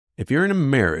If you're in a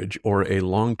marriage or a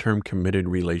long-term committed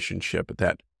relationship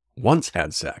that once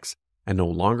had sex and no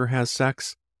longer has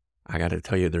sex, I got to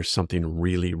tell you, there's something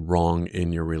really wrong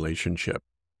in your relationship.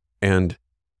 And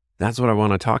that's what I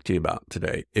want to talk to you about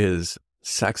today is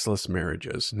sexless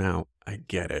marriages. Now, I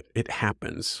get it. It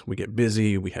happens. We get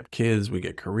busy, we have kids, we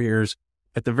get careers.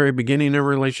 At the very beginning of a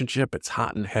relationship, it's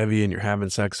hot and heavy and you're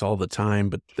having sex all the time,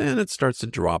 but then it starts to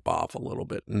drop off a little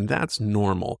bit, and that's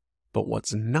normal. But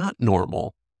what's not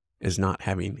normal is not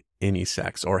having any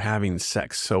sex or having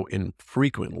sex so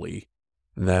infrequently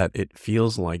that it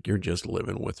feels like you're just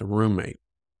living with a roommate.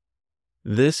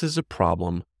 This is a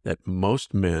problem that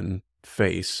most men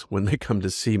face when they come to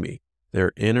see me.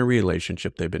 They're in a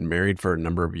relationship, they've been married for a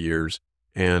number of years,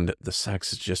 and the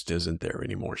sex just isn't there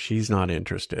anymore. She's not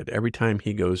interested. Every time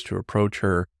he goes to approach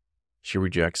her, she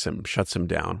rejects him, shuts him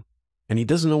down, and he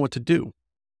doesn't know what to do.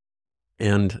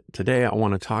 And today I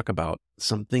want to talk about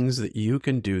some things that you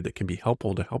can do that can be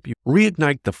helpful to help you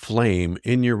reignite the flame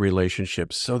in your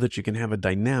relationship so that you can have a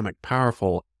dynamic,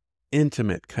 powerful,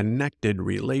 intimate, connected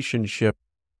relationship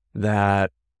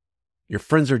that your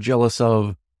friends are jealous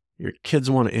of, your kids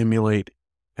want to emulate,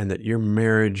 and that your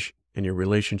marriage and your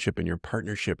relationship and your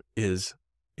partnership is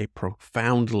a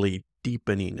profoundly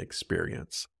deepening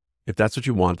experience. If that's what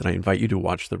you want, then I invite you to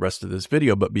watch the rest of this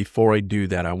video. But before I do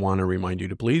that, I want to remind you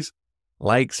to please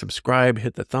like, subscribe,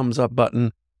 hit the thumbs up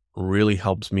button. Really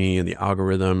helps me in the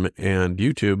algorithm, and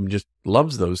YouTube just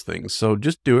loves those things. So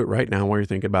just do it right now while you're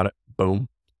thinking about it. Boom.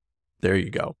 There you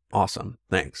go. Awesome.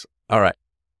 Thanks. All right.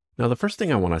 Now, the first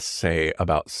thing I want to say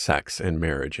about sex and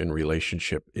marriage and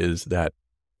relationship is that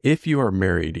if you are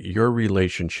married, your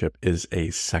relationship is a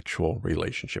sexual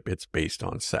relationship. It's based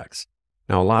on sex.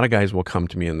 Now, a lot of guys will come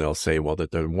to me and they'll say, well,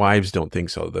 that their wives don't think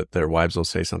so, that their wives will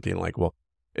say something like, well,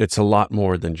 it's a lot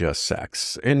more than just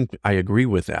sex. And I agree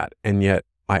with that. And yet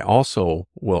I also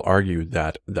will argue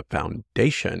that the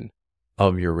foundation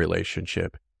of your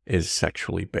relationship is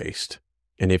sexually based.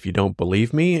 And if you don't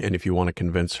believe me, and if you want to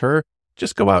convince her,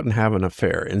 just go out and have an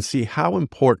affair and see how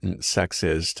important sex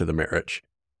is to the marriage.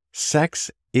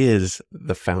 Sex is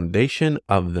the foundation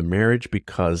of the marriage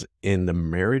because in the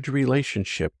marriage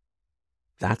relationship,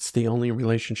 that's the only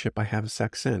relationship I have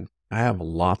sex in. I have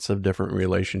lots of different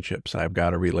relationships. I've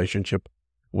got a relationship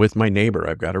with my neighbor.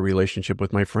 I've got a relationship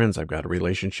with my friends. I've got a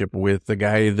relationship with the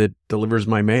guy that delivers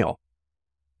my mail.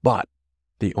 But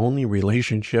the only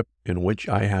relationship in which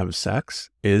I have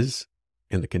sex is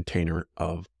in the container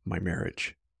of my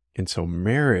marriage. And so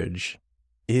marriage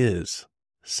is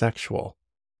sexual.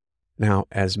 Now,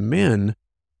 as men,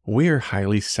 we are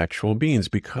highly sexual beings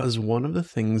because one of the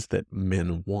things that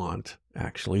men want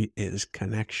actually is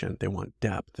connection. They want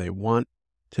depth. They want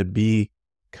to be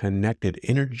connected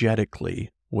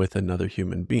energetically with another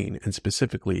human being, and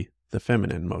specifically the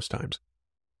feminine most times.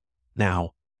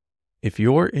 Now, if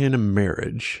you're in a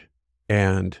marriage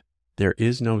and there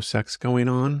is no sex going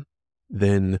on,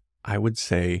 then I would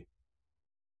say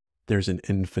there's an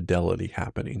infidelity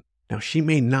happening. Now, she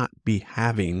may not be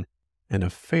having an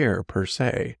affair per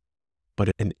se,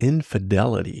 but an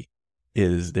infidelity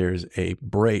is there's a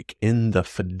break in the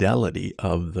fidelity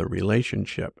of the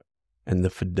relationship, and the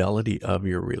fidelity of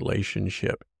your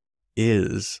relationship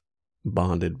is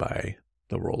bonded by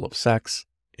the role of sex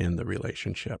in the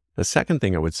relationship. The second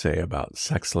thing I would say about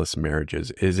sexless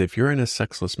marriages is if you're in a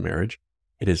sexless marriage,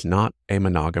 it is not a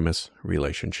monogamous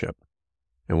relationship.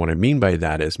 And what I mean by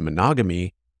that is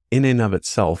monogamy in and of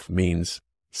itself means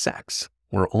sex.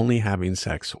 We're only having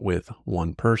sex with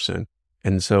one person.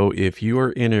 And so if you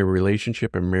are in a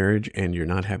relationship or marriage and you're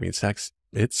not having sex,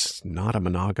 it's not a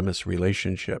monogamous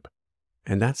relationship.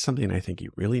 And that's something I think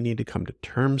you really need to come to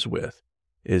terms with,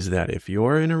 is that if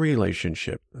you're in a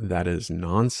relationship that is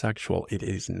non-sexual, it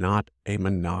is not a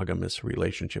monogamous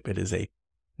relationship. It is a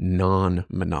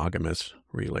non-monogamous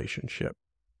relationship.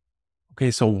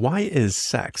 Okay, so why is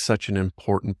sex such an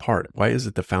important part? Why is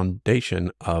it the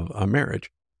foundation of a marriage?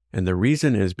 And the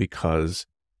reason is because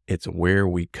it's where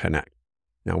we connect.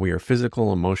 Now, we are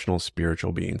physical, emotional,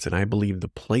 spiritual beings, and I believe the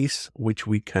place which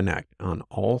we connect on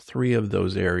all three of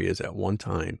those areas at one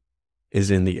time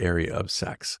is in the area of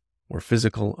sex. We're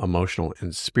physical, emotional,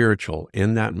 and spiritual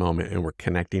in that moment, and we're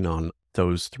connecting on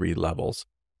those three levels.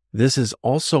 This is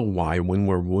also why when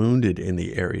we're wounded in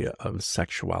the area of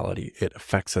sexuality, it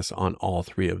affects us on all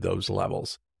three of those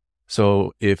levels.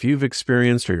 So if you've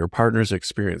experienced or your partner's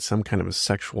experienced some kind of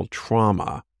sexual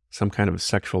trauma, some kind of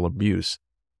sexual abuse,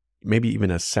 maybe even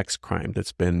a sex crime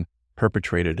that's been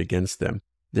perpetrated against them,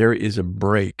 there is a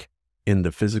break in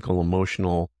the physical,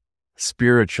 emotional,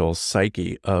 spiritual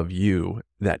psyche of you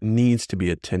that needs to be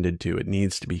attended to. It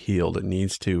needs to be healed. It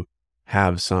needs to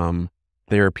have some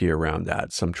therapy around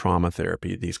that, some trauma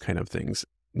therapy, these kind of things,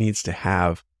 needs to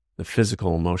have the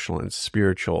physical, emotional, and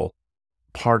spiritual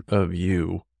part of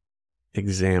you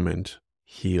examined,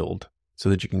 healed, so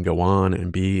that you can go on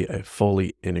and be a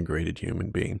fully integrated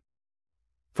human being.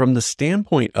 From the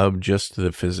standpoint of just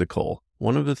the physical,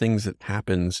 one of the things that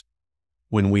happens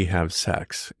when we have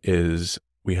sex is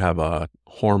we have a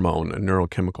hormone, a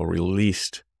neurochemical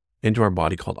released into our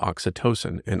body called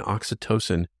oxytocin. And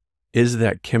oxytocin is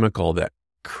that chemical that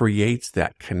creates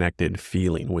that connected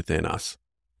feeling within us.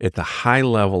 At the high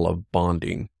level of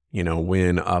bonding,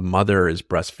 when a mother is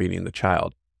breastfeeding the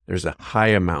child, there's a high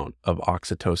amount of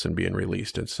oxytocin being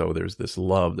released. And so there's this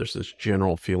love, there's this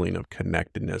general feeling of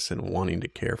connectedness and wanting to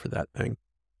care for that thing.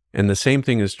 And the same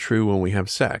thing is true when we have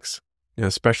sex,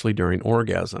 especially during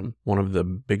orgasm. One of the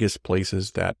biggest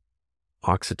places that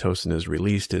oxytocin is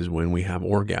released is when we have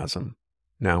orgasm.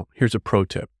 Now, here's a pro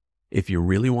tip. If you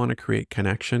really want to create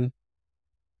connection,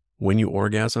 when you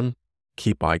orgasm,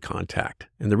 keep eye contact.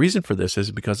 And the reason for this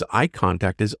is because eye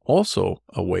contact is also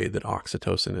a way that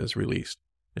oxytocin is released.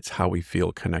 It's how we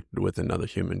feel connected with another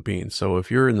human being. So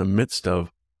if you're in the midst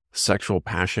of sexual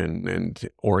passion and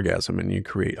orgasm and you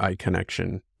create eye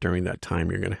connection during that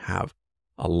time, you're going to have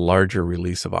a larger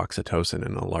release of oxytocin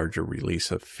and a larger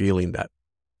release of feeling that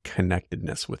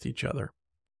connectedness with each other.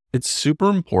 It's super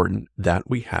important that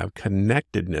we have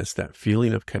connectedness, that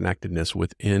feeling of connectedness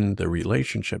within the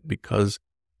relationship, because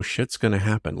shit's going to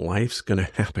happen. Life's going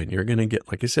to happen. You're going to get,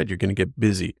 like I said, you're going to get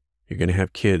busy. You're going to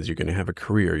have kids. You're going to have a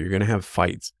career. You're going to have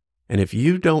fights. And if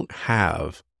you don't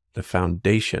have the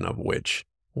foundation of which,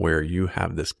 where you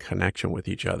have this connection with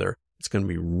each other, it's going to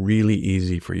be really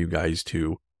easy for you guys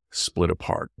to split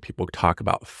apart. People talk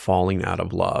about falling out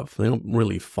of love. They don't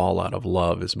really fall out of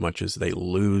love as much as they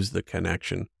lose the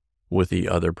connection with the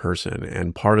other person.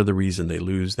 And part of the reason they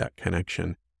lose that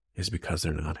connection is because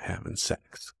they're not having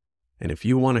sex. And if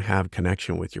you want to have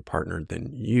connection with your partner,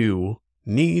 then you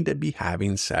need to be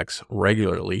having sex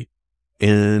regularly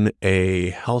in a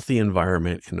healthy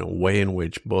environment, in a way in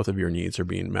which both of your needs are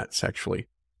being met sexually.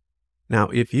 Now,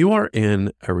 if you are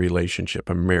in a relationship,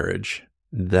 a marriage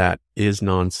that is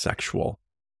non-sexual,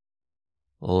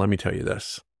 let me tell you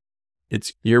this.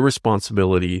 It's your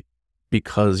responsibility,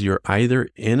 because you're either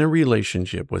in a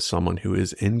relationship with someone who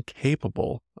is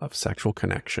incapable of sexual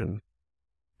connection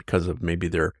because of maybe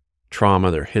their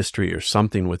trauma, their history, or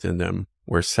something within them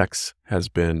where sex has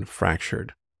been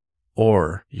fractured,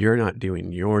 or you're not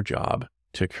doing your job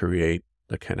to create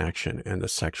the connection and the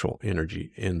sexual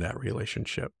energy in that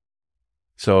relationship.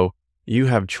 So you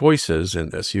have choices in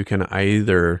this. You can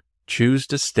either choose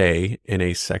to stay in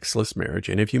a sexless marriage.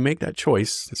 And if you make that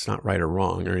choice, it's not right or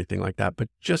wrong or anything like that, but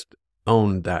just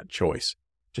own that choice.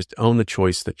 Just own the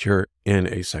choice that you're in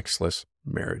a sexless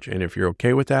marriage. And if you're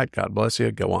okay with that, God bless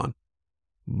you, go on.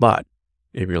 But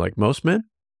if you're like most men,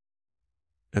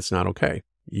 it's not okay.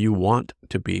 You want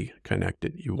to be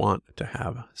connected. You want to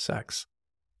have sex,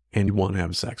 and you want to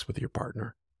have sex with your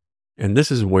partner. And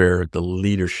this is where the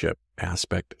leadership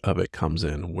aspect of it comes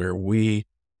in, where we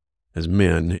as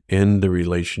men in the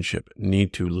relationship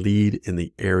need to lead in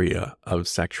the area of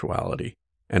sexuality.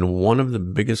 And one of the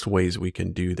biggest ways we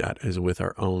can do that is with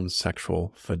our own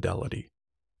sexual fidelity.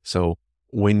 So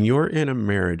when you're in a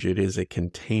marriage, it is a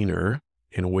container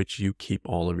in which you keep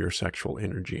all of your sexual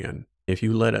energy in. If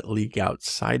you let it leak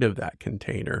outside of that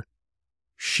container,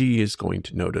 she is going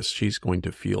to notice, she's going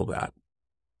to feel that.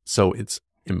 So it's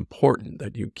important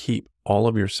that you keep all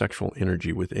of your sexual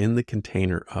energy within the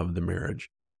container of the marriage.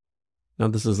 Now,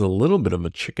 this is a little bit of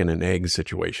a chicken and egg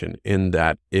situation, in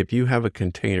that if you have a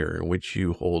container in which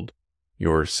you hold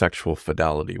your sexual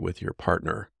fidelity with your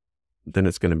partner, then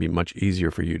it's going to be much easier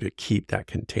for you to keep that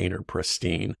container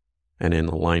pristine and in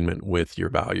alignment with your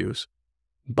values.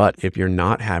 But if you're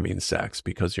not having sex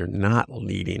because you're not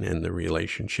leading in the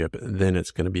relationship, then it's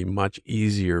going to be much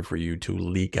easier for you to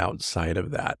leak outside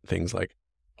of that. Things like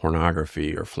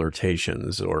pornography or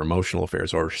flirtations or emotional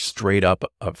affairs or straight up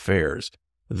affairs.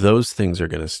 Those things are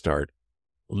going to start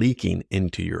leaking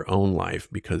into your own life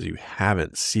because you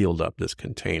haven't sealed up this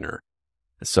container.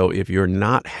 So if you're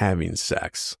not having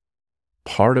sex,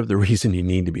 part of the reason you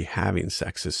need to be having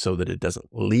sex is so that it doesn't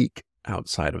leak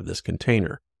outside of this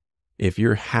container. If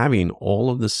you're having all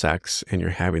of the sex and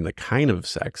you're having the kind of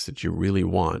sex that you really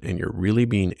want, and you're really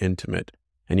being intimate,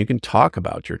 and you can talk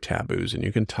about your taboos, and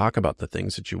you can talk about the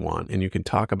things that you want, and you can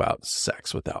talk about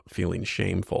sex without feeling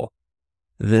shameful,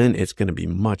 then it's going to be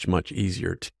much, much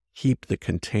easier to keep the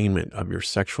containment of your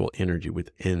sexual energy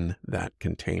within that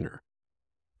container.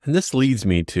 And this leads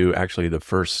me to actually the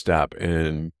first step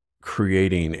in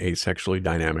creating a sexually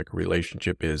dynamic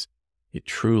relationship is you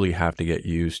truly have to get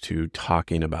used to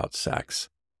talking about sex.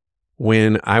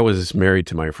 When I was married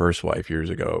to my first wife years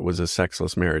ago, it was a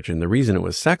sexless marriage. And the reason it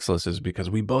was sexless is because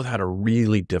we both had a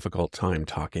really difficult time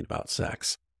talking about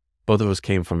sex. Both of us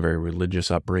came from very religious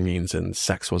upbringings, and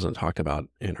sex wasn't talked about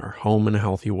in our home in a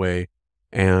healthy way.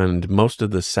 And most of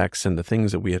the sex and the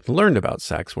things that we had learned about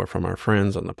sex were from our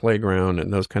friends on the playground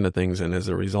and those kind of things. And as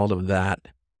a result of that,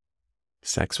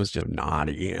 sex was just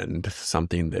naughty and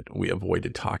something that we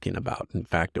avoided talking about. In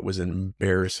fact, it was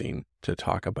embarrassing to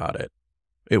talk about it.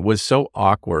 It was so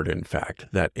awkward, in fact,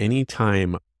 that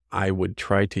anytime I would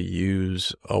try to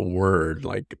use a word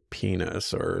like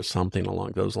penis or something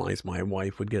along those lines, my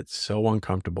wife would get so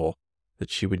uncomfortable that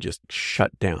she would just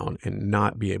shut down and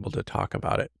not be able to talk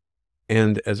about it.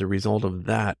 And as a result of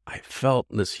that, I felt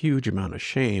this huge amount of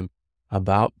shame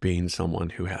about being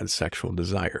someone who had sexual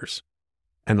desires.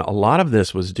 And a lot of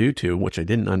this was due to, which I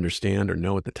didn't understand or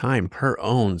know at the time, her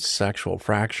own sexual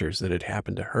fractures that had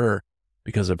happened to her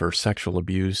because of her sexual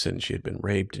abuse, and she had been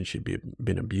raped and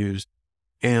been abused.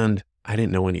 And I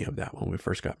didn't know any of that when we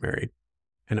first got married.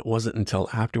 And it wasn't until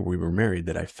after we were married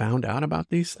that I found out about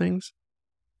these things.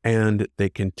 And they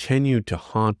continued to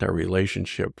haunt our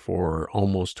relationship for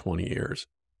almost 20 years.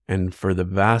 And for the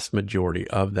vast majority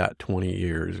of that 20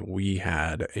 years, we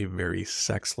had a very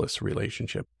sexless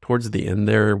relationship. Towards the end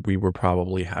there, we were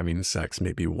probably having sex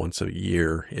maybe once a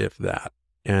year, if that.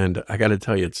 And I got to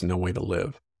tell you, it's no way to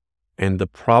live. And the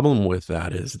problem with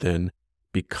that is then,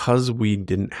 because we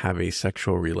didn't have a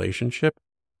sexual relationship,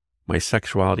 my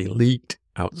sexuality leaked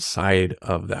outside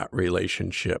of that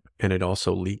relationship. And it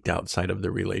also leaked outside of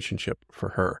the relationship for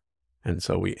her. And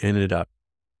so we ended up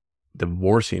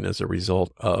divorcing as a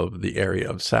result of the area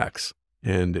of sex.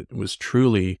 And it was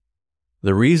truly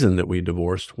the reason that we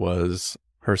divorced was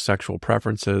her sexual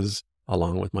preferences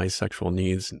along with my sexual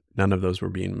needs. None of those were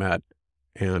being met.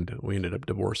 And we ended up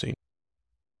divorcing.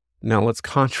 Now let's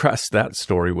contrast that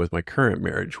story with my current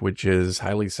marriage, which is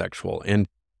highly sexual. And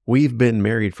we've been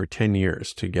married for 10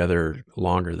 years, together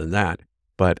longer than that.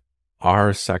 But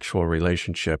our sexual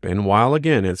relationship, and while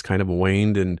again, it's kind of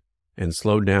waned and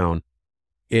slowed down,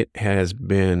 it has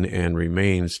been and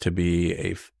remains to be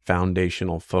a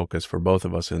foundational focus for both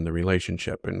of us in the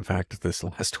relationship. In fact, this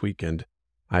last weekend,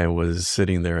 I was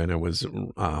sitting there and I was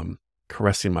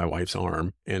caressing my wife's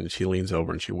arm, and she leans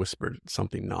over and she whispered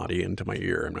something naughty into my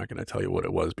ear. I'm not going to tell you what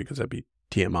it was because that'd be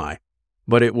TMI,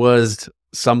 but it was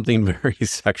something very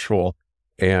sexual.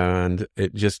 And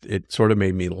it sort of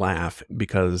made me laugh,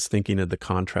 because thinking of the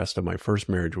contrast of my first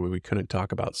marriage where we couldn't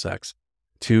talk about sex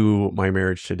to my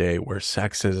marriage today, where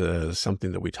sex is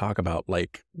something that we talk about,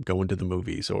 like going to the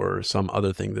movies or some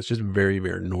other thing that's just very,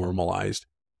 very normalized.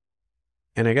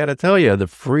 And I got to tell you, the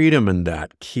freedom in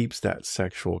that keeps that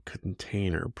sexual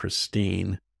container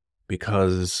pristine,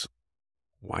 because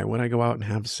why would I go out and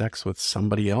have sex with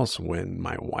somebody else when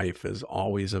my wife is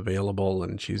always available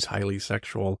and she's highly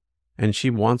sexual and she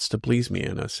wants to please me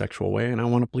in a sexual way and I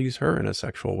want to please her in a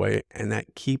sexual way? And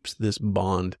that keeps this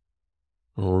bond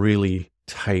really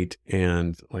tight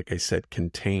and, like I said,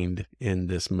 contained in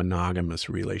this monogamous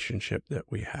relationship that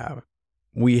we have.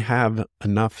 We have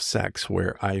enough sex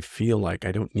where I feel like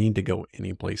I don't need to go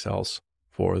anyplace else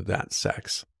for that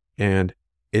sex. And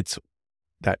it's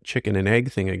that chicken and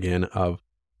egg thing again of,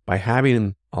 by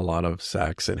having a lot of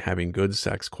sex and having good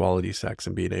sex, quality sex,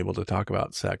 and being able to talk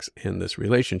about sex in this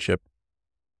relationship,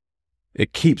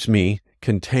 it keeps me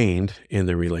contained in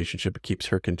the relationship. It keeps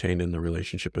her contained in the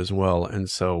relationship as well. And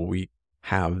so we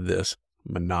have this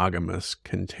monogamous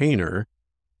container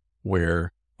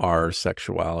where our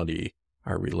sexuality,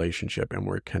 our relationship, and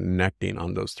we're connecting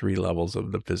on those three levels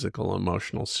of the physical,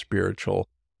 emotional, spiritual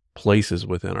places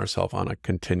within ourselves on a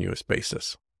continuous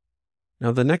basis.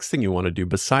 Now, the next thing you want to do,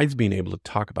 besides being able to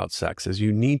talk about sex, is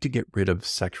you need to get rid of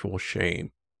sexual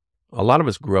shame. A lot of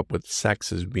us grew up with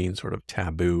sex as being sort of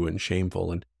taboo and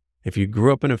shameful. And if you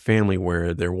grew up in a family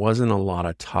where there wasn't a lot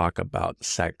of talk about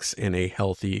sex in a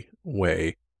healthy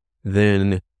way,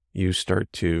 then you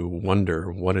start to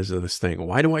wonder, what is this thing?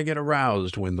 Why do I get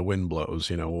aroused when the wind blows?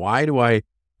 Why do I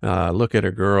look at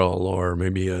a girl or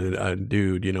maybe a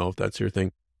dude, if that's your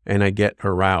thing, and I get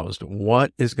aroused?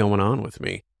 What is going on with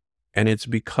me? And it's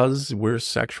because we're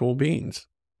sexual beings.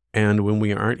 And when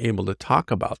we aren't able to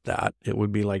talk about that, it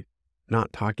would be like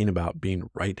not talking about being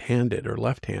right-handed or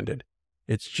left-handed.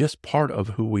 It's just part of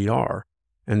who we are.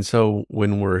 And so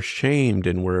when we're ashamed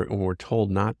and we're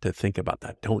told not to think about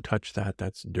that, don't touch that,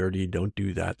 that's dirty, don't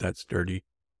do that, that's dirty,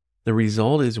 the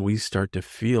result is we start to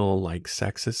feel like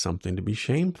sex is something to be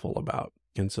shameful about.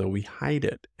 And so we hide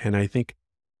it. And I think,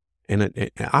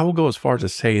 I will go as far as to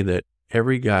say that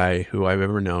every guy who I've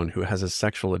ever known who has a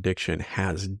sexual addiction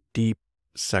has deep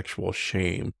sexual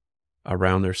shame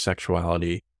around their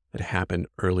sexuality that happened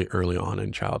early on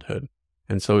in childhood.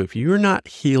 And so if you're not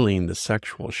healing the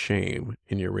sexual shame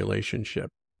in your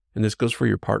relationship, and this goes for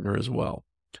your partner as well.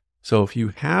 So if you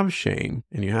have shame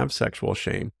and you have sexual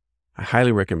shame, I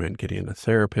highly recommend getting a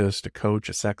therapist, a coach,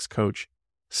 a sex coach,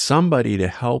 somebody to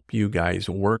help you guys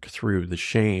work through the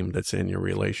shame that's in your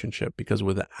relationship, because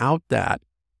without that,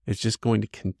 it's just going to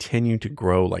continue to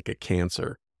grow like a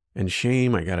cancer. And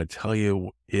shame, I got to tell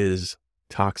you, is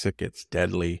toxic. It's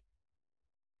deadly.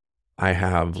 I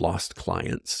have lost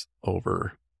clients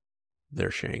over their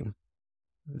shame,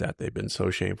 that they've been so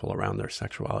shameful around their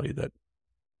sexuality that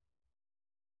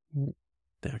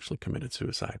they actually committed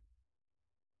suicide.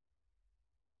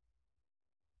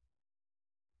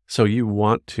 So you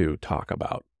want to talk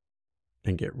about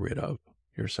and get rid of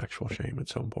your sexual shame.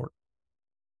 It's so important.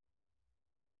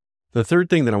 The third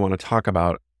thing that I want to talk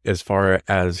about as far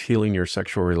as healing your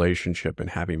sexual relationship and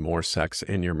having more sex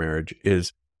in your marriage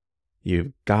is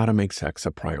you've got to make sex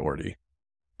a priority.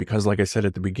 Because like I said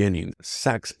at the beginning,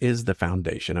 sex is the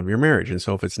foundation of your marriage. And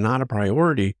so if it's not a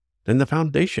priority, then the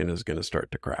foundation is going to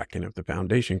start to crack. And if the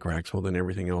foundation cracks, well, then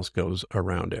everything else goes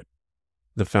around it.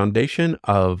 The foundation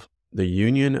of the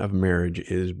union of marriage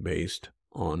is based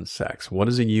on sex. What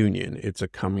is a union? It's a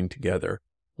coming together.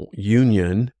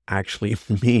 Union actually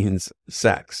means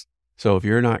sex. So if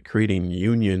you're not creating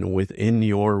union within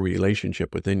your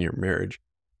relationship, within your marriage,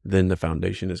 then the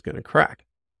foundation is going to crack.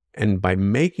 And by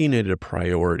making it a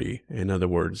priority, in other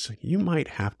words, you might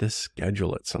have to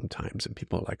schedule it sometimes. And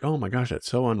people are like, oh my gosh, that's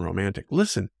so unromantic.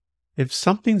 Listen, if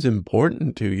something's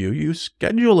important to you, you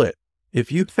schedule it.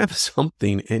 If you have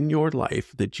something in your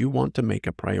life that you want to make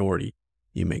a priority,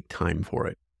 you make time for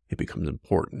it. It becomes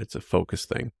important. It's a focus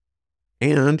thing.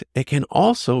 And it can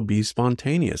also be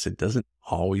spontaneous. It doesn't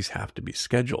always have to be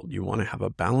scheduled. You want to have a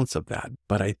balance of that.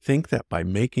 But I think that by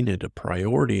making it a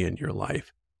priority in your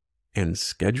life and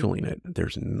scheduling it,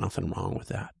 there's nothing wrong with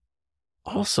that.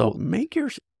 Also, make your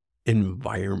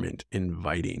environment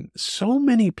inviting. So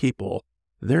many people,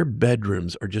 their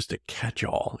bedrooms are just a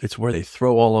catch-all. It's where they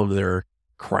throw all of their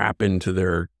crap into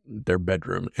their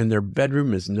bedroom. And their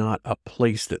bedroom is not a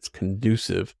place that's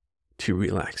conducive to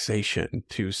relaxation,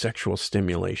 to sexual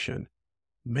stimulation.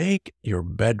 Make your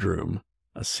bedroom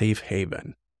a safe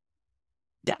haven.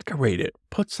 Decorate it.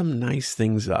 Put some nice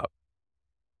things up.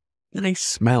 Nice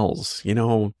smells,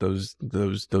 those,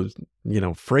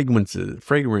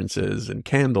 fragrances and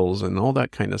candles and all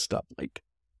that kind of stuff. Like,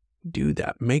 do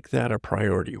that. Make that a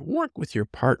priority. Work with your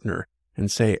partner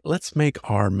and say, let's make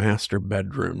our master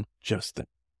bedroom just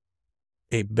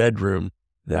a bedroom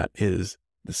that is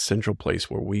the central place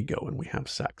where we go and we have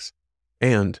sex.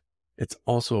 And it's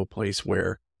also a place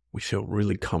where we feel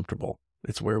really comfortable.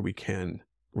 It's where we can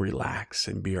relax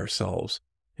and be ourselves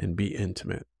and be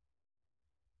intimate.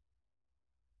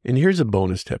 And here's a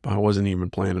bonus tip. I wasn't even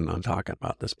planning on talking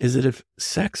about this, is that if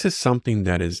sex is something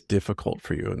that is difficult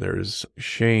for you and there's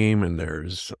shame and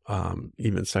there's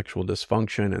even sexual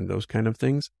dysfunction and those kind of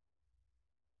things,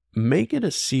 make it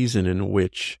a season in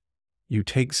which you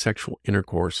take sexual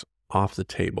intercourse off the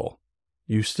table.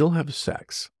 You still have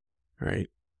sex, right?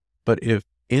 But if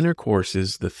intercourse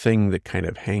is the thing that kind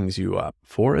of hangs you up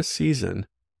for a season,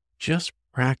 just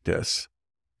practice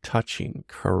touching,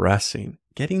 caressing,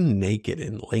 getting naked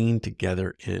and laying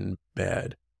together in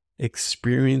bed,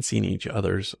 experiencing each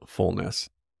other's fullness.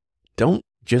 Don't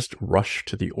just rush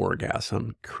to the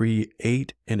orgasm.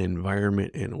 Create an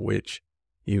environment in which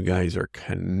you guys are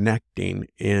connecting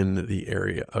in the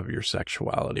area of your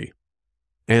sexuality.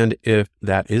 And if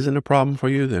that isn't a problem for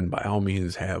you, then by all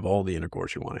means have all the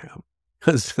intercourse you want to have.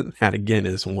 Because that again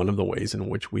is one of the ways in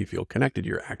which we feel connected.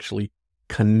 You're actually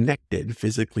connected,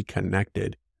 physically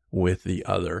connected with the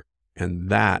other. And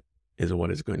that is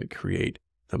what is going to create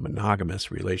the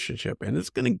monogamous relationship. And it's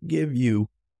going to give you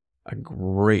a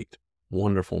great,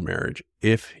 wonderful marriage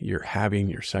if you're having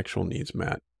your sexual needs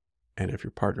met and if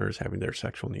your partner is having their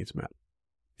sexual needs met.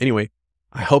 Anyway,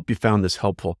 I hope you found this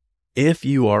helpful. If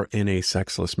you are in a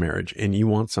sexless marriage and you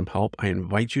want some help, I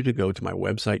invite you to go to my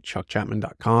website,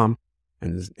 chuckchapman.com,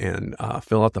 and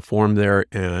fill out the form there,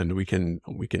 and we can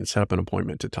set up an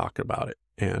appointment to talk about it.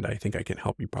 And I think I can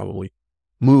help you probably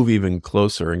move even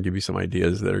closer and give you some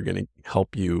ideas that are going to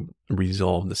help you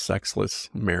resolve the sexless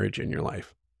marriage in your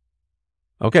life.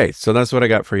 Okay, so that's what I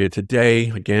got for you today.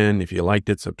 Again, if you liked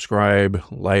it, subscribe,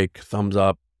 like, thumbs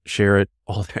up, share it,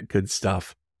 all that good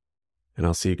stuff. And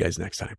I'll see you guys next time.